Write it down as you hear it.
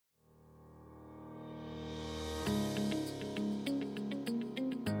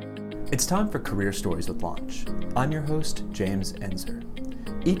It's time for Career Stories with Launch. I'm your host, James Enzer.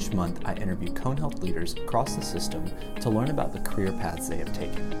 Each month, I interview Cone Health leaders across the system to learn about the career paths they have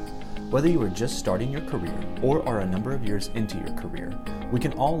taken. Whether you are just starting your career or are a number of years into your career, we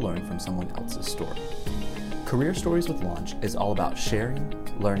can all learn from someone else's story. Career Stories with Launch is all about sharing,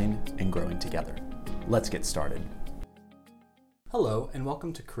 learning, and growing together. Let's get started. Hello, and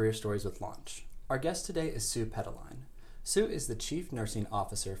welcome to Career Stories with Launch. Our guest today is Sue Pedaline. Sue is the Chief Nursing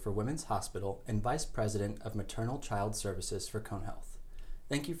Officer for Women's Hospital and Vice President of Maternal-Child Services for Cone Health.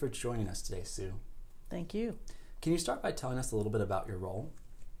 Thank you for joining us today, Sue. Thank you. Can you start by telling us a little bit about your role?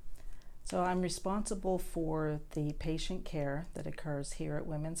 So I'm responsible for the patient care that occurs here at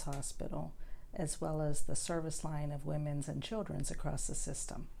Women's Hospital, as well as the service line of women's and children's across the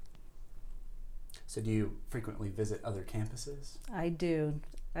system. So do you frequently visit other campuses? I do.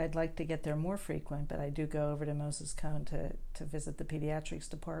 I'd like to get there more frequent, but I do go over to Moses Cone to visit the pediatrics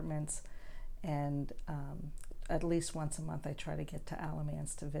departments, and at least once a month I try to get to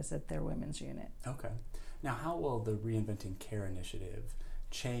Alamance to visit their women's unit. Okay. Now, how will the Reinventing Care initiative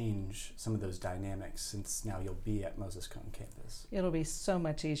change some of those dynamics since now you'll be at Moses Cone campus? It'll be so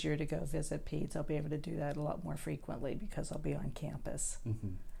much easier to go visit peds. I'll be able to do that a lot more frequently because I'll be on campus. Mm-hmm.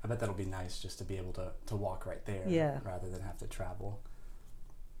 I bet that'll be nice just to be able to walk right there rather than have to travel.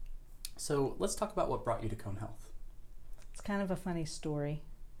 So let's talk about what brought you to Cone Health. It's kind of a funny story.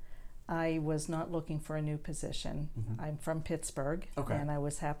 I was not looking for a new position. Mm-hmm. I'm from Pittsburgh, and I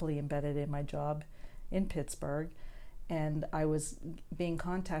was happily embedded in my job in Pittsburgh. And I was being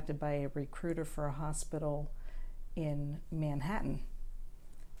contacted by a recruiter for a hospital in Manhattan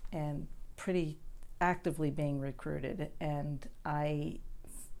and pretty actively being recruited. And I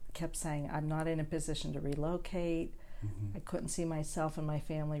kept saying, I'm not in a position to relocate. Mm-hmm. I couldn't see myself and my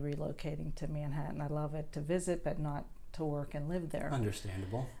family relocating to Manhattan. I love it to visit, but not to work and live there.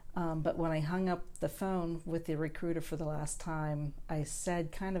 Understandable. But when I hung up the phone with the recruiter for the last time, I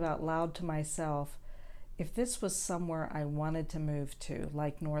said kind of out loud to myself, if this was somewhere I wanted to move to,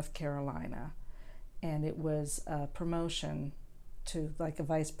 like North Carolina, and it was a promotion to like a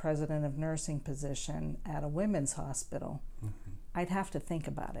vice president of nursing position at a women's hospital, mm-hmm. I'd have to think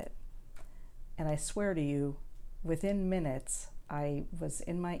about it. And I swear to you, within minutes, I was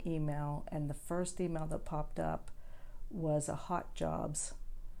in my email, and the first email that popped up was a hot jobs,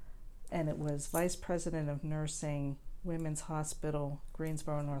 and it was Vice President of Nursing, Women's Hospital,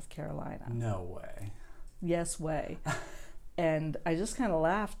 Greensboro, North Carolina. No way. Yes way. And I just kind of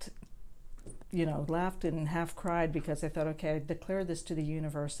laughed and half cried because I thought, okay, I declared this to the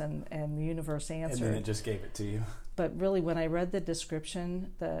universe, and the universe answered. And then it just gave it to you. But really, when I read the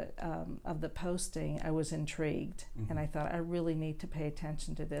description of the posting, I was intrigued. Mm-hmm. And I thought, I really need to pay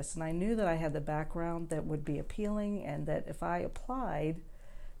attention to this. And I knew that I had the background that would be appealing, and that if I applied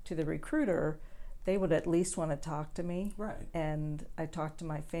to the recruiter, they would at least want to talk to me. Right. And I talked to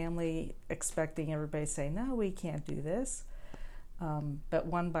my family, expecting everybody to say, no, we can't do this. But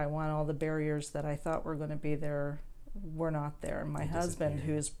one by one, all the barriers that I thought were going to be there were not there. And my husband,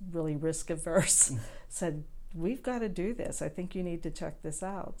 who's really risk averse, said, we've got to do this. I think you need to check this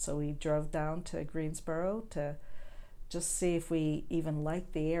out. So we drove down to Greensboro to just see if we even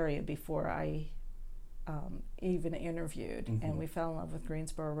liked the area before I even interviewed. Mm-hmm. And we fell in love with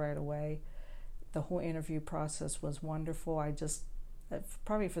Greensboro right away. The whole interview process was wonderful. I just,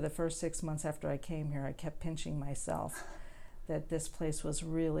 probably for the first 6 months after I came here, I kept pinching myself that this place was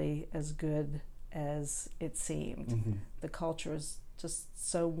really as good as it seemed. Mm-hmm. The culture is just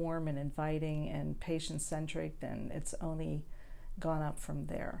so warm and inviting and patient-centric, and it's only gone up from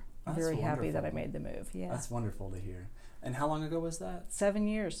there. I'm very happy that I made the move. Yeah, that's wonderful to hear. And how long ago was that? 7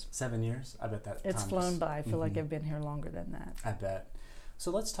 years. 7 years? I bet that it's flown by. I feel like I've been here longer than that. I bet. So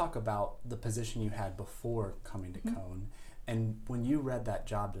let's talk about the position you had before coming to mm-hmm. Cone. And when you read that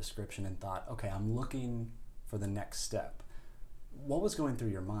job description and thought, okay, I'm looking for the next step, what was going through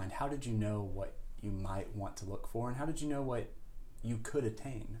your mind? How did you know what you might want to look for, and how did you know what you could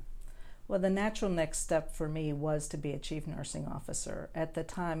attain? Well, the natural next step for me was to be a chief nursing officer. At the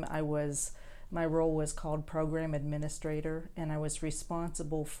time, my role was called program administrator, and I was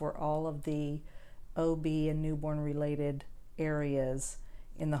responsible for all of the OB and newborn related areas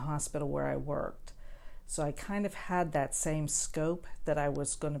in the hospital where I worked. So I kind of had that same scope that I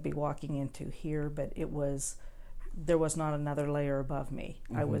was going to be walking into here, but there was not another layer above me.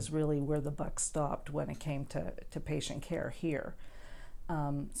 Mm-hmm. I was really where the buck stopped when it came to patient care here.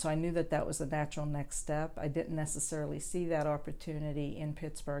 So I knew that was the natural next step. I didn't necessarily see that opportunity in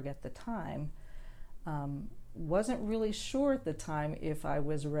Pittsburgh at the time. Wasn't really sure at the time if I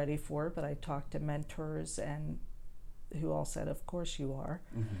was ready for it, but I talked to mentors and who all said, of course you are.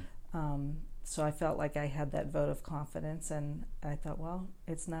 Mm-hmm. So I felt like I had that vote of confidence, and I thought, well,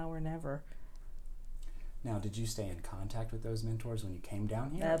 it's now or never. Now, did you stay in contact with those mentors when you came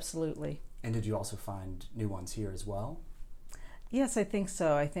down here? Absolutely. And did you also find new ones here as well? Yes, I think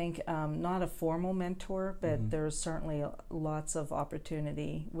so. I think not a formal mentor, but there's certainly lots of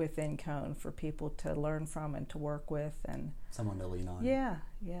opportunity within Cone for people to learn from and to work with, and someone to lean on. Yeah.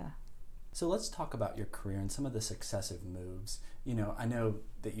 So let's talk about your career and some of the successive moves. You know, I know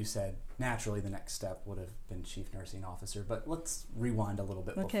that you said naturally the next step would have been chief nursing officer, but let's rewind a little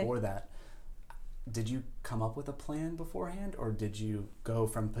bit before that. Did you come up with a plan beforehand, or did you go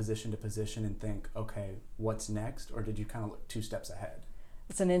from position to position and think, okay, what's next, or did you kind of look 2 steps ahead?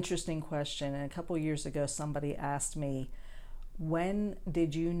 It's an interesting question, and a couple of years ago somebody asked me, when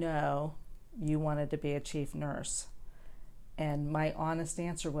did you know you wanted to be a chief nurse? And my honest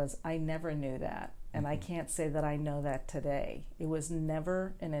answer was, I never knew that, and I can't say that I know that today. It was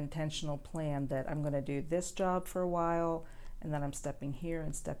never an intentional plan that I'm going to do this job for a while, and then I'm stepping here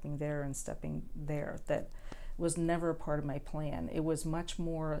and stepping there and stepping there. That was never a part of my plan. It was much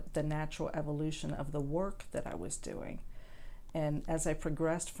more the natural evolution of the work that I was doing. And as I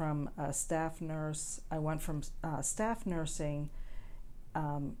progressed from a staff nurse, I went from staff nursing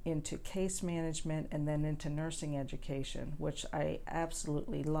into case management and then into nursing education, which I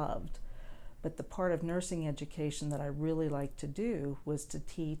absolutely loved. But the part of nursing education that I really liked to do was to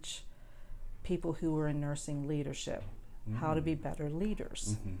teach people who were in nursing leadership how to be better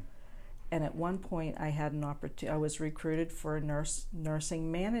leaders. And at one point I had an opportunity, I was recruited for a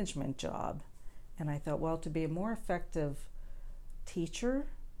nursing management job, and I thought, well, to be a more effective teacher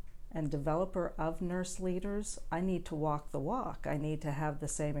and developer of nurse leaders, I need to walk the walk. I need to have the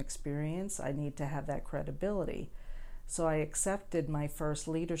same experience. I need to have that credibility. So I accepted my first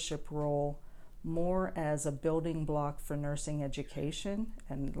leadership role more as a building block for nursing education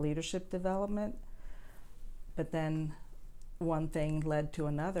and leadership development. But then one thing led to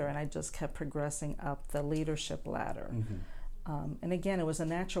another, and I just kept progressing up the leadership ladder. And again, it was a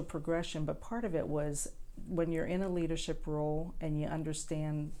natural progression, but part of it was when you're in a leadership role and you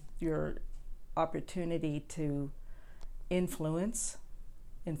understand your opportunity to influence,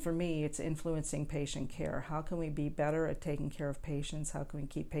 and for me, it's influencing patient care. How can we be better at taking care of patients? How can we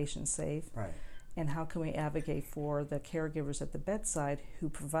keep patients safe? Right. And how can we advocate for the caregivers at the bedside who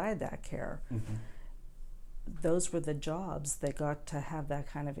provide that care? Those were the jobs that got to have that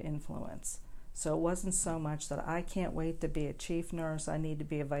kind of influence. So it wasn't so much that I can't wait to be a chief nurse, I need to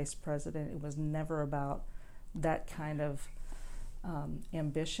be a vice president. It was never about that kind of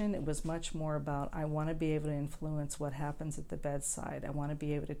ambition. It was much more about, I want to be able to influence what happens at the bedside. I want to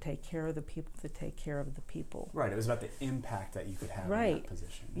be able to take care of the people that take care of the people. Right, it was about the impact that you could have in that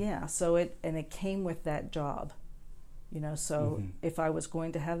position. Yeah, so it came with that job. You know, so if I was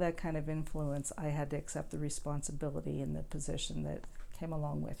going to have that kind of influence, I had to accept the responsibility and the position that came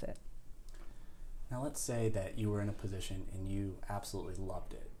along with it. Now let's say that you were in a position and you absolutely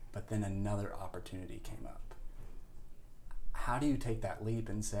loved it, but then another opportunity came up. How do you take that leap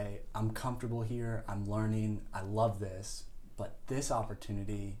and say, I'm comfortable here, I'm learning, I love this, but this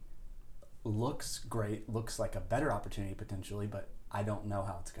opportunity looks great, looks like a better opportunity potentially, but I don't know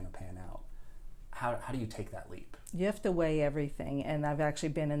how it's going to pan out. How do you take that leap? You have to weigh everything, and I've actually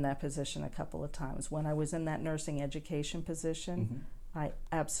been in that position a couple of times. When I was in that nursing education position, I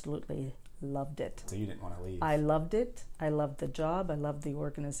absolutely loved it. So you didn't want to leave? I loved it. I loved the job. I loved the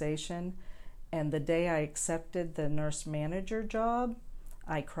organization. And the day I accepted the nurse manager job,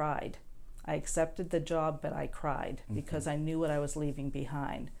 I cried. I accepted the job, but I cried because I knew what I was leaving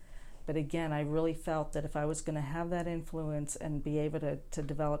behind. But again, I really felt that if I was going to have that influence and be able to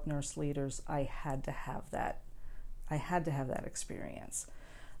develop nurse leaders, I had to have that. I had to have that experience.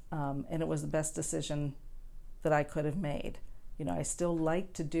 And it was the best decision that I could have made. You know, I still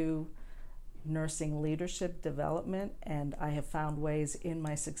like to do nursing leadership development, and I have found ways in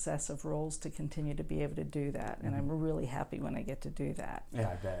my successive roles to continue to be able to do that. And I'm really happy when I get to do that. Yeah,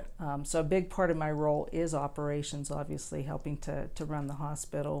 I bet. So a big part of my role is operations, obviously, helping to run the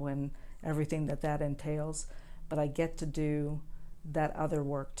hospital and everything that entails. But I get to do that other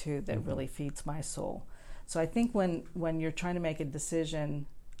work too that really feeds my soul. So I think when you're trying to make a decision,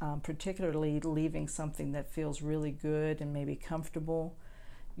 particularly leaving something that feels really good and maybe comfortable,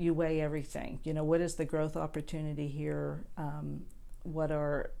 you weigh everything. You know, what is the growth opportunity here?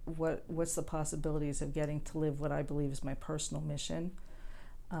 What's the possibilities of getting to live what I believe is my personal mission?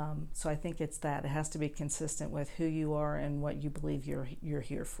 So I think it's that. It has to be consistent with who you are and what you believe you're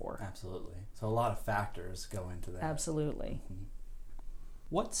here for. Absolutely. So a lot of factors go into that. Absolutely.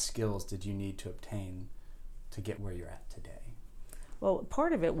 What skills did you need to obtain to get where you're at today? Well,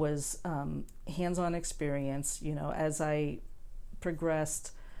 part of it was hands-on experience. As I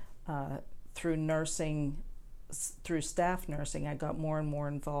progressed through nursing, through staff nursing, I got more and more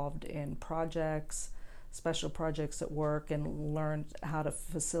involved in projects, special projects at work, and learned how to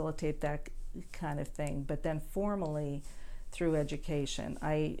facilitate that kind of thing. But then formally, through education,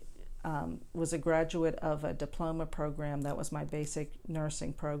 I was a graduate of a diploma program. That was my basic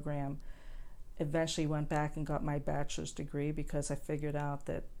nursing program. Eventually went back and got my bachelor's degree because I figured out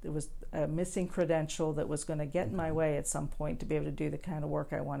that it was a missing credential that was going to get in my way at some point to be able to do the kind of work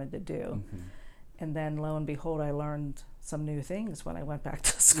I wanted to do. And then lo and behold, I learned some new things when I went back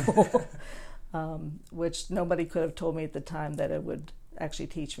to school, which nobody could have told me at the time that it would actually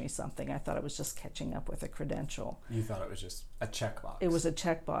teach me something. I thought it was just catching up with a credential. You thought it was just a checkbox. It was a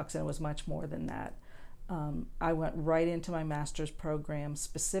checkbox, and it was much more than that. I went right into my master's program,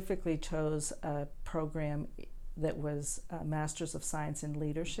 specifically chose a program that was a Master's of Science in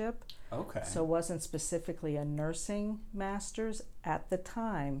Leadership. Okay. So it wasn't specifically a nursing master's. At the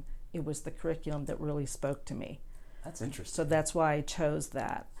time, it was the curriculum that really spoke to me. That's interesting. So that's why I chose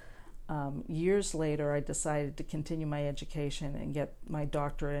that. Years later, I decided to continue my education and get my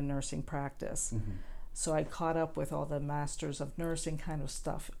doctorate in nursing practice. So I caught up with all the Masters of Nursing kind of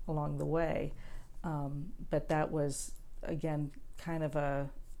stuff along the way. But that was, again, kind of a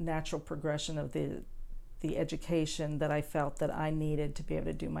natural progression of the education that I felt that I needed to be able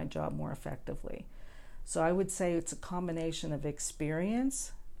to do my job more effectively. So I would say it's a combination of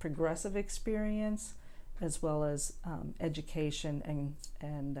experience, progressive experience, as well as education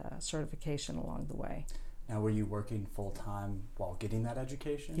and certification along the way. Now, were you working full-time while getting that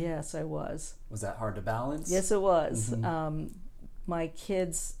education? Yes, I was. Was that hard to balance? Yes, it was. My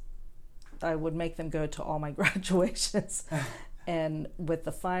kids, I would make them go to all my graduations. And with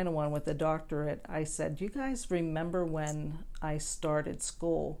the final one, with the doctorate, I said, "Do you guys remember when I started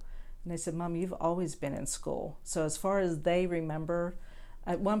school?" And they said, "Mom, you've always been in school." So as far as they remember,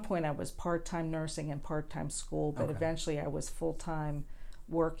 at one point I was part-time nursing and part-time school, but eventually I was full-time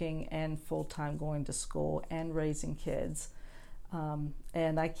working and full-time going to school and raising kids.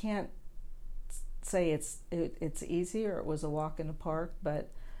 And I can't say it's easy or it was a walk in the park,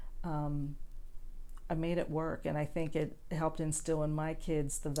 but I made it work, and I think it helped instill in my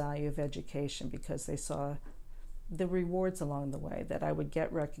kids the value of education because they saw the rewards along the way, that I would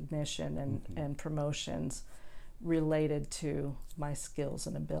get recognition and promotions related to my skills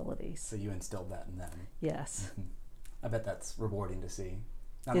and abilities. So you instilled that in them. Yes. I bet that's rewarding to see.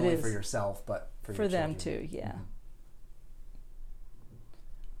 Not It only is. for yourself, but for your them children. too, yeah.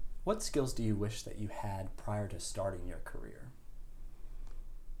 What skills do you wish that you had prior to starting your career?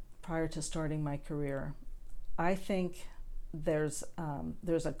 Prior to starting my career, I think there's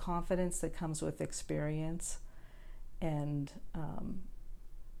a confidence that comes with experience, and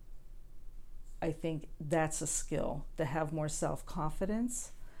I think that's a skill, to have more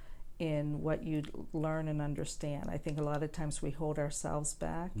self-confidence in what you learn and understand. I think a lot of times we hold ourselves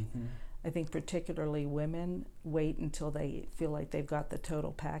back. I think particularly women wait until they feel like they've got the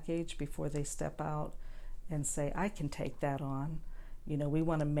total package before they step out and say, "I can take that on." We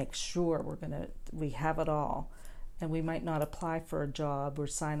want to make sure we have it all, and we might not apply for a job or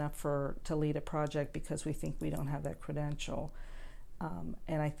sign up to lead a project because we think we don't have that credential.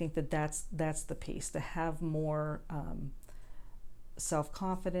 And I think that's the piece, to have more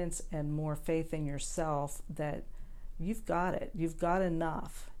self-confidence and more faith in yourself that you've got it, you've got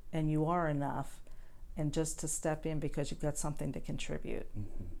enough, and you are enough, and just to step in because you've got something to contribute.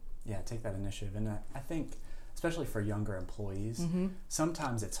 Yeah, take that initiative. And I think, especially for younger employees,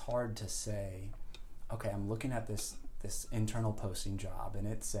 sometimes it's hard to say, okay, I'm looking at this internal posting job and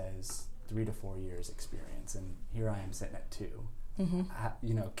it says 3 to 4 years experience, and here I am sitting at 2.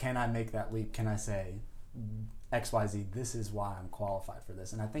 Can I make that leap? Can I say XYZ, this is why I'm qualified for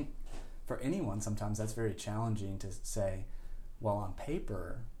this? And I think for anyone, sometimes that's very challenging to say, well, on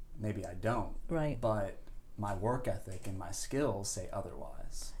paper, maybe I don't. Right. But my work ethic and my skills say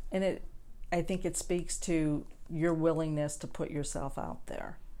otherwise. And I think it speaks to your willingness to put yourself out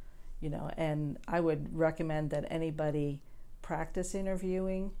there, and I would recommend that anybody practice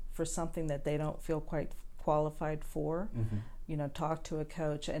interviewing for something that they don't feel quite qualified for. Talk to a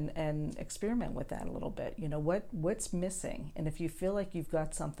coach and experiment with that a little bit. What's missing, and if you feel like you've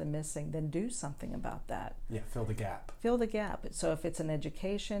got something missing, then do something about that. Yeah, fill the gap. Fill the gap. So if it's an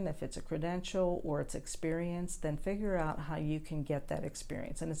education, if it's a credential, or it's experience, then figure out how you can get that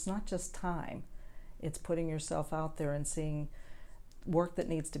experience. And it's not just time. It's putting yourself out there and seeing work that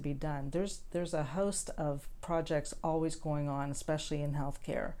needs to be done. There's a host of projects always going on, especially in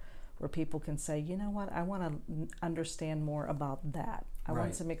healthcare, where people can say, you know what, I want to understand more about that. I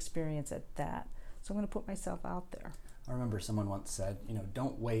want some experience at that. So I'm going to put myself out there. I remember someone once said,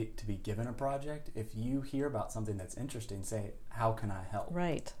 don't wait to be given a project. If you hear about something that's interesting, say, how can I help?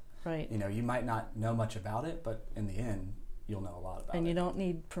 Right. You might not know much about it, but in the end, you'll know a lot about it. And you don't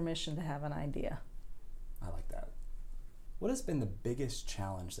need permission to have an idea. I like that. What has been the biggest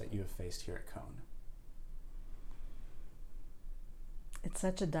challenge that you have faced here at Cone? It's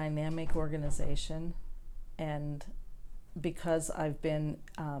such a dynamic organization, and because I've been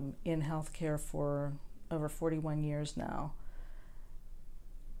in healthcare for over 41 years now,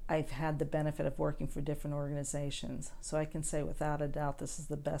 I've had the benefit of working for different organizations. So I can say without a doubt this is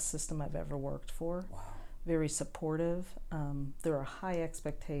the best system I've ever worked for. Wow. Very supportive. There are high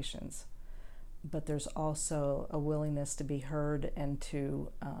expectations, but there's also a willingness to be heard and to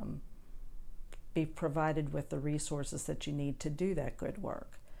be provided with the resources that you need to do that good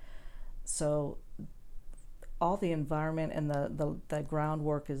work. So all the environment and the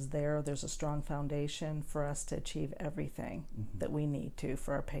groundwork is there. There's a strong foundation for us to achieve everything that we need to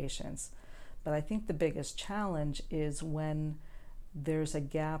for our patients. But I think the biggest challenge is when there's a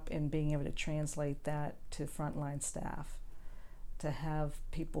gap in being able to translate that to frontline staff, to have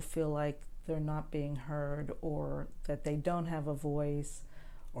people feel like they're not being heard, or that they don't have a voice,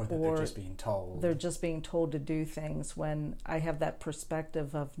 or that they're just being told. They're just being told to do things, when I have that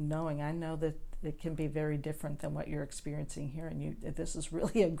perspective of knowing, I know that it can be very different than what you're experiencing here, and this is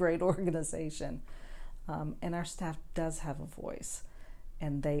really a great organization. And our staff does have a voice,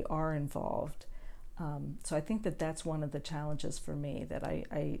 and they are involved. So I think that that's one of the challenges for me, that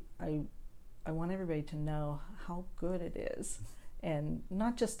I want everybody to know how good it is, and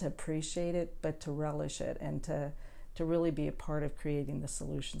not just to appreciate it, but to relish it, and to really be a part of creating the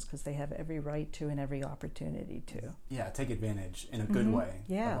solutions, because they have every right to and every opportunity to. Yeah, take advantage in a good way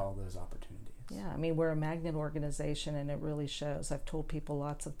of all those opportunities. Yeah, I mean, we're a magnet organization, and it really shows. I've told people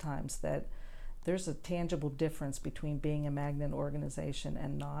lots of times that there's a tangible difference between being a magnet organization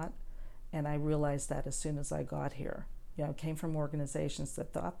and not, and I realized that as soon as I got here. I came from organizations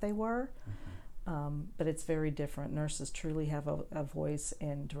that thought they were, but it's very different. Nurses truly have a voice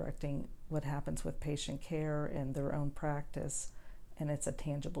in directing what happens with patient care and their own practice, and it's a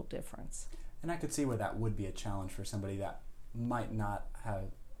tangible difference. And I could see where that would be a challenge for somebody that might not have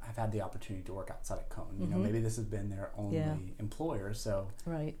had the opportunity to work outside of Cone. Maybe this has been their only employer, so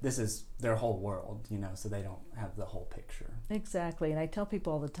this is their whole world, so they don't have the whole picture. Exactly, and I tell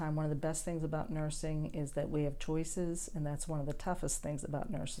people all the time, one of the best things about nursing is that we have choices, and that's one of the toughest things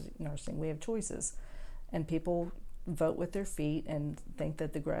about nursing. We have choices, and people vote with their feet and think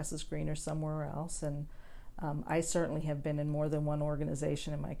that the grass is greener somewhere else, and I certainly have been in more than one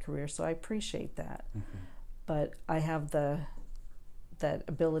organization in my career, so I appreciate that. But I have that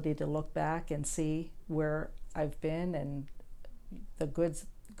ability to look back and see where I've been, and the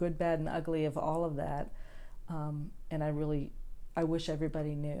good, bad, and ugly of all of that. And I wish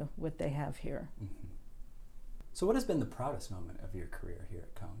everybody knew what they have here. So what has been the proudest moment of your career here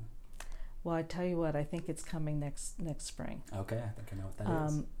at Cone? Well, I tell you what, I think it's coming next spring. Okay, I think I know what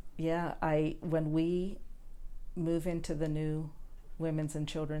that is. Yeah, when we move into the new Women's and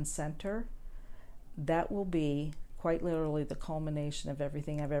Children's Center, that will be quite literally the culmination of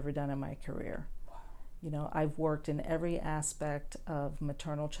everything I've ever done in my career. Wow. I've worked in every aspect of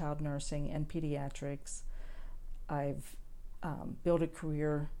maternal-child nursing and pediatrics. I've built a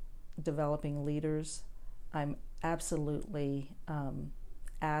career developing leaders. I'm absolutely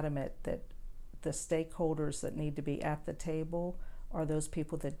adamant that the stakeholders that need to be at the table are those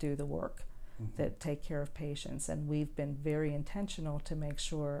people that do the work, that take care of patients. And we've been very intentional to make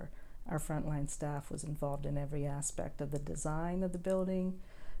sure our frontline staff was involved in every aspect of the design of the building,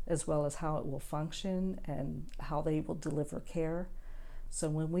 as well as how it will function and how they will deliver care. So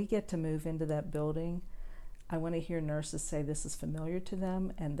when we get to move into that building, I want to hear nurses say this is familiar to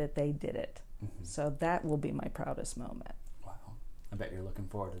them and that they did it. So that will be my proudest moment. Wow. I bet you're looking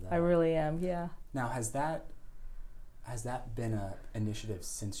forward to that. I really am, yeah. Now, has that been an initiative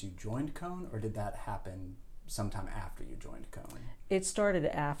since you joined Cone, or did that happen sometime after you joined Cone? It started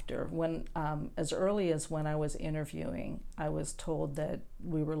after. When as early as when I was interviewing, I was told that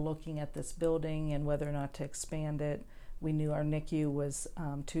we were looking at this building and whether or not to expand it. We knew our NICU was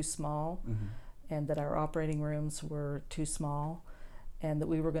too small, and that our operating rooms were too small, and that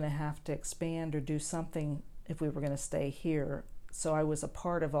we were going to have to expand or do something if we were going to stay here. So I was a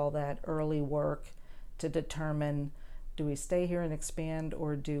part of all that early work to determine, do we stay here and expand,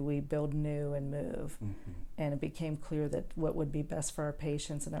 or do we build new and move? And it became clear that what would be best for our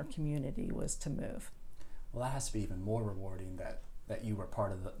patients and our community was to move. Well, that has to be even more rewarding, that that you were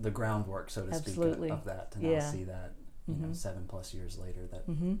part of the groundwork, so to Absolutely. speak, of that, to now see that, you know, 7+ years later that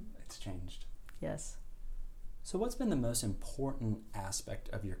it's changed. Yes. So what's been the most important aspect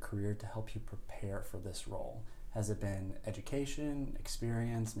of your career to help you prepare for this role? Has it been education,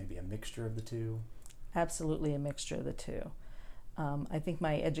 experience, maybe a mixture of the two? Absolutely a mixture of the two. I think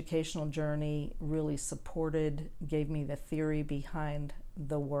my educational journey really gave me the theory behind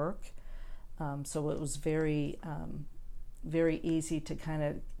the work. So it was very easy to kind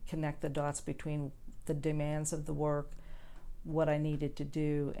of connect the dots between the demands of the work, what I needed to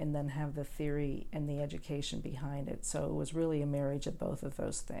do, and then have the theory and the education behind it. So it was really a marriage of both of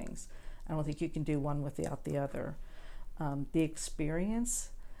those things. I don't think you can do one without the other. The experience,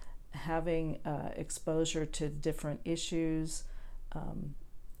 having exposure to different issues,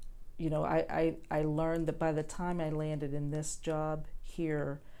 you know, I learned that by the time I landed in this job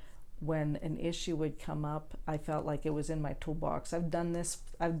here, when an issue would come up, I felt like it was in my toolbox. I've done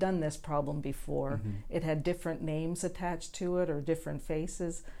this problem before. It had different names attached to it or different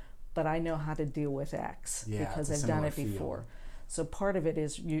faces, but I know how to deal with X because I've done it before. So part of it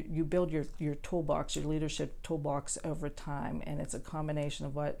is you build your toolbox, your leadership toolbox over time, and it's a combination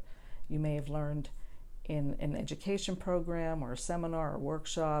of what you may have learned in an education program or a seminar or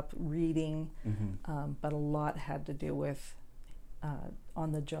workshop, reading, but a lot had to do with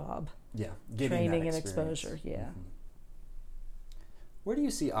on the job. Yeah, training and exposure. Yeah. Where do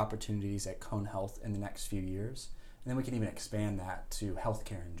you see opportunities at Cone Health in the next few years? And then we can even expand that to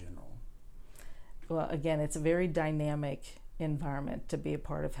healthcare in general. Well, again, it's a very dynamic environment to be a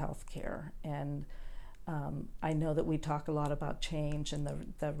part of healthcare, and I know that we talk a lot about change and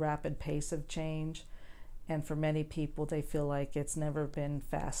the rapid pace of change, and for many people they feel like it's never been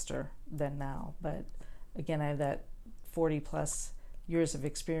faster than now. But again, I have that 40+ years of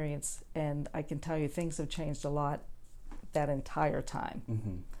experience, and I can tell you things have changed a lot that entire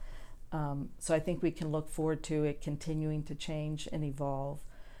time. So I think we can look forward to it continuing to change and evolve.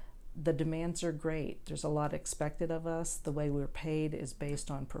 The demands are great. There's a lot expected of us. The way we're paid is based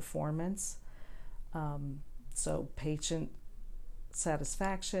on performance. So patient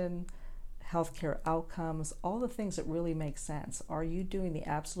satisfaction, healthcare outcomes, all the things that really make sense. Are you doing the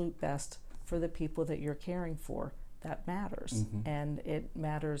absolute best for the people that you're caring for? That matters. And it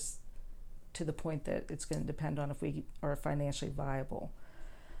matters to the point that it's going to depend on if we are financially viable.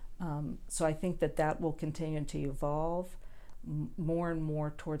 So I think that will continue to evolve more and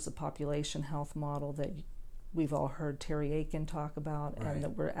more towards the population health model that we've all heard Terry Aiken talk about, and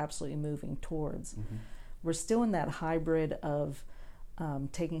that we're absolutely moving towards. We're still in that hybrid of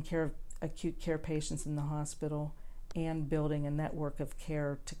taking care of acute care patients in the hospital and building a network of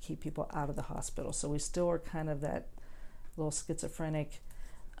care to keep people out of the hospital. So we still are kind of that little schizophrenic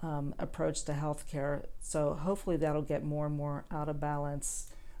approach to healthcare. So hopefully that'll get more and more out of balance.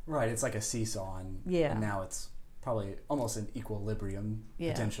 Right, it's like a seesaw, and now it's probably almost an equilibrium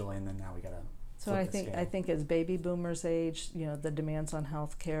potentially, and then now we gotta. So I think as baby boomers age, you know, the demands on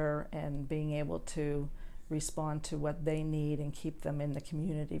healthcare and being able to respond to what they need and keep them in the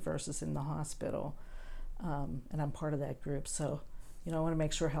community versus in the hospital. And I'm part of that group, so you know, I want to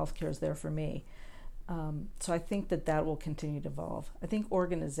make sure healthcare is there for me. So I think that will continue to evolve. I think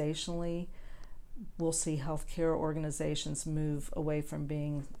organizationally, we'll see healthcare organizations move away from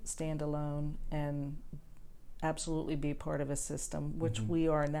being standalone and absolutely be part of a system, which we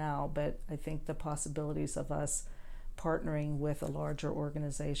are now, but I think the possibilities of us partnering with a larger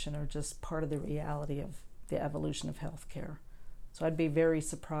organization are just part of the reality of the evolution of healthcare. So I'd be very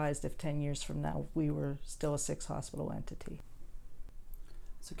surprised if 10 years from now we were still a 6-hospital entity.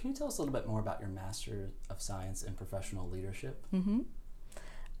 So can you tell us a little bit more about your Master of Science in Professional Leadership?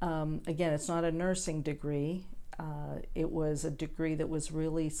 Again, it's not a nursing degree. It was a degree that was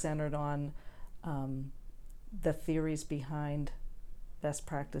really centered on the theories behind best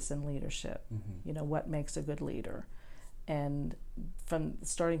practice in leadership. You know, what makes a good leader. And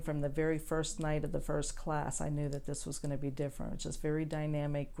starting from the very first night of the first class, I knew that this was going to be different. It's just very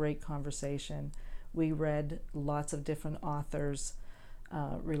dynamic, great conversation. We read lots of different authors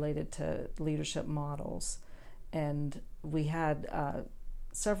related to leadership models. And we had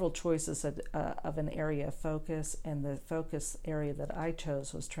several choices of an area of focus, and the focus area that I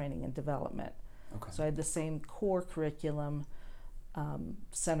chose was training and development. So I had the same core curriculum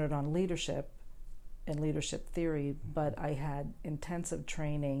centered on leadership and leadership theory, but I had intensive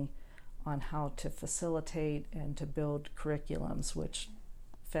training on how to facilitate and to build curriculums, which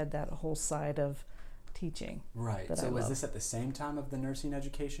fed that whole side of teaching. Right. So was this at the same time of the nursing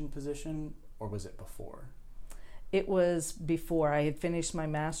education position, or was it before? It was before. I had finished my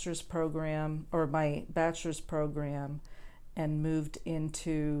master's program or my bachelor's program, and moved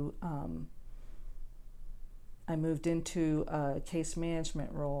into a case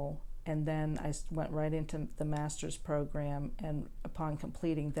management role, and then I went right into the master's program, and upon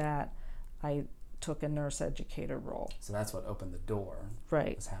completing that, I took a nurse educator role. So that's what opened the door,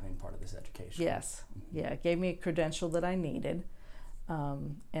 right? Was having part of this education. Yes, yeah, it gave me a credential that I needed,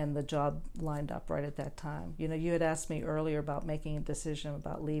 and the job lined up right at that time. You know, you had asked me earlier about making a decision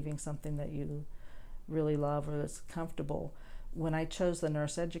about leaving something that you really love or that's comfortable. When I chose the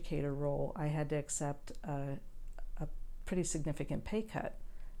nurse educator role, I had to accept a pretty significant pay cut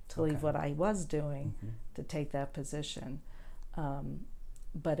to leave what I was doing to take that position.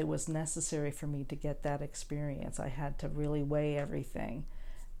 But it was necessary for me to get that experience. I had to really weigh everything,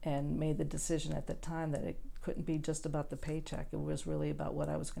 and made the decision at the time that it couldn't be just about the paycheck. It was really about what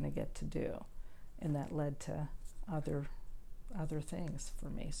I was going to get to do, and that led to other things for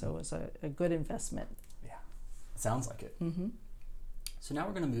me. So it was a good investment. Yeah, sounds like it. So now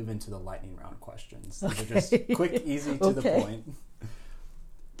we're going to move into the lightning round questions. These Okay. are just quick, easy, to the Okay. point.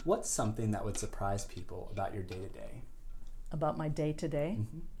 What's something that would surprise people about your day-to-day? About my day-to-day?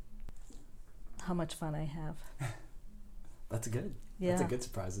 How much fun I have. That's good. Yeah. That's a good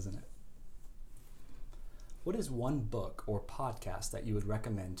surprise, isn't it? What is one book or podcast that you would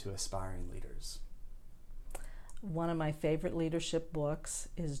recommend to aspiring leaders? One of my favorite leadership books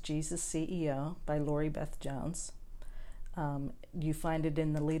is Jesus CEO by Lori Beth Jones. You find it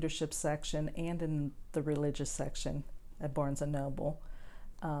in the leadership section and in the religious section at Barnes & Noble.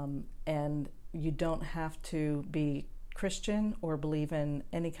 And you don't have to be Christian or believe in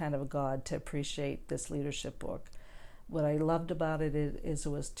any kind of a God to appreciate this leadership book. What I loved about it is it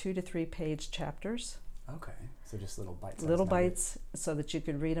was 2 to 3 page chapters. Okay, so just little bites. Little bites so that you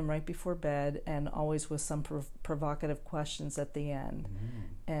could read them right before bed, and always with some provocative questions at the end.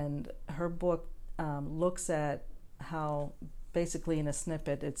 And her book looks at how, basically in a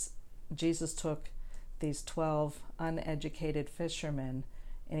snippet, it's Jesus took these 12 uneducated fishermen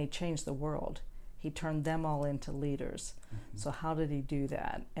and he changed the world. He turned them all into leaders. So how did he do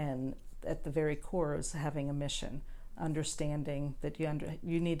that? And at the very core is having a mission, understanding that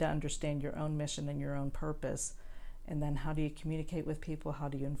you need to understand your own mission and your own purpose. And then how do you communicate with people? How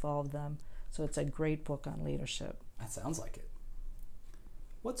do you involve them? So it's a great book on leadership. That sounds like it.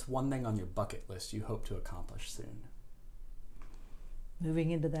 What's one thing on your bucket list you hope to accomplish soon? Moving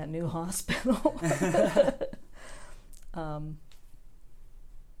into that new hospital.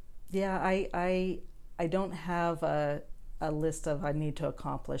 Yeah, I don't have a list of I need to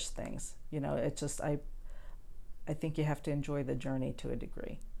accomplish things. You know, it's just I think you have to enjoy the journey to a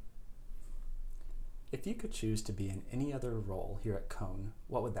degree. If you could choose to be in any other role here at Cone,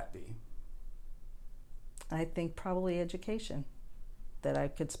 what would that be? I think probably education, that I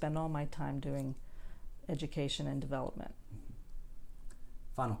could spend all my time doing education and development.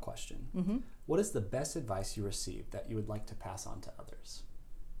 Final question. What is the best advice you received that you would like to pass on to others?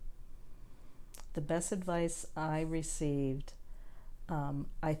 The best advice I received,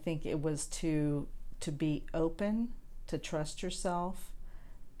 I think it was to be open, to trust yourself,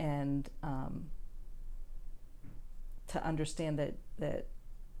 and to understand that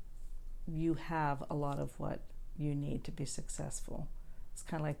you have a lot of what you need to be successful. It's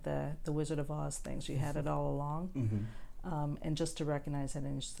kind of like the Wizard of Oz things. You had it all along. And just to recognize it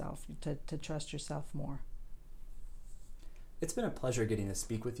in yourself, to trust yourself more. It's been a pleasure getting to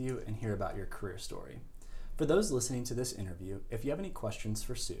speak with you and hear about your career story. For those listening to this interview, if you have any questions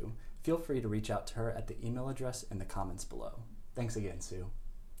for Sue, feel free to reach out to her at the email address in the comments below. Thanks again, Sue.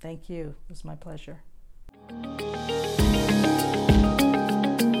 Thank you. It was my pleasure.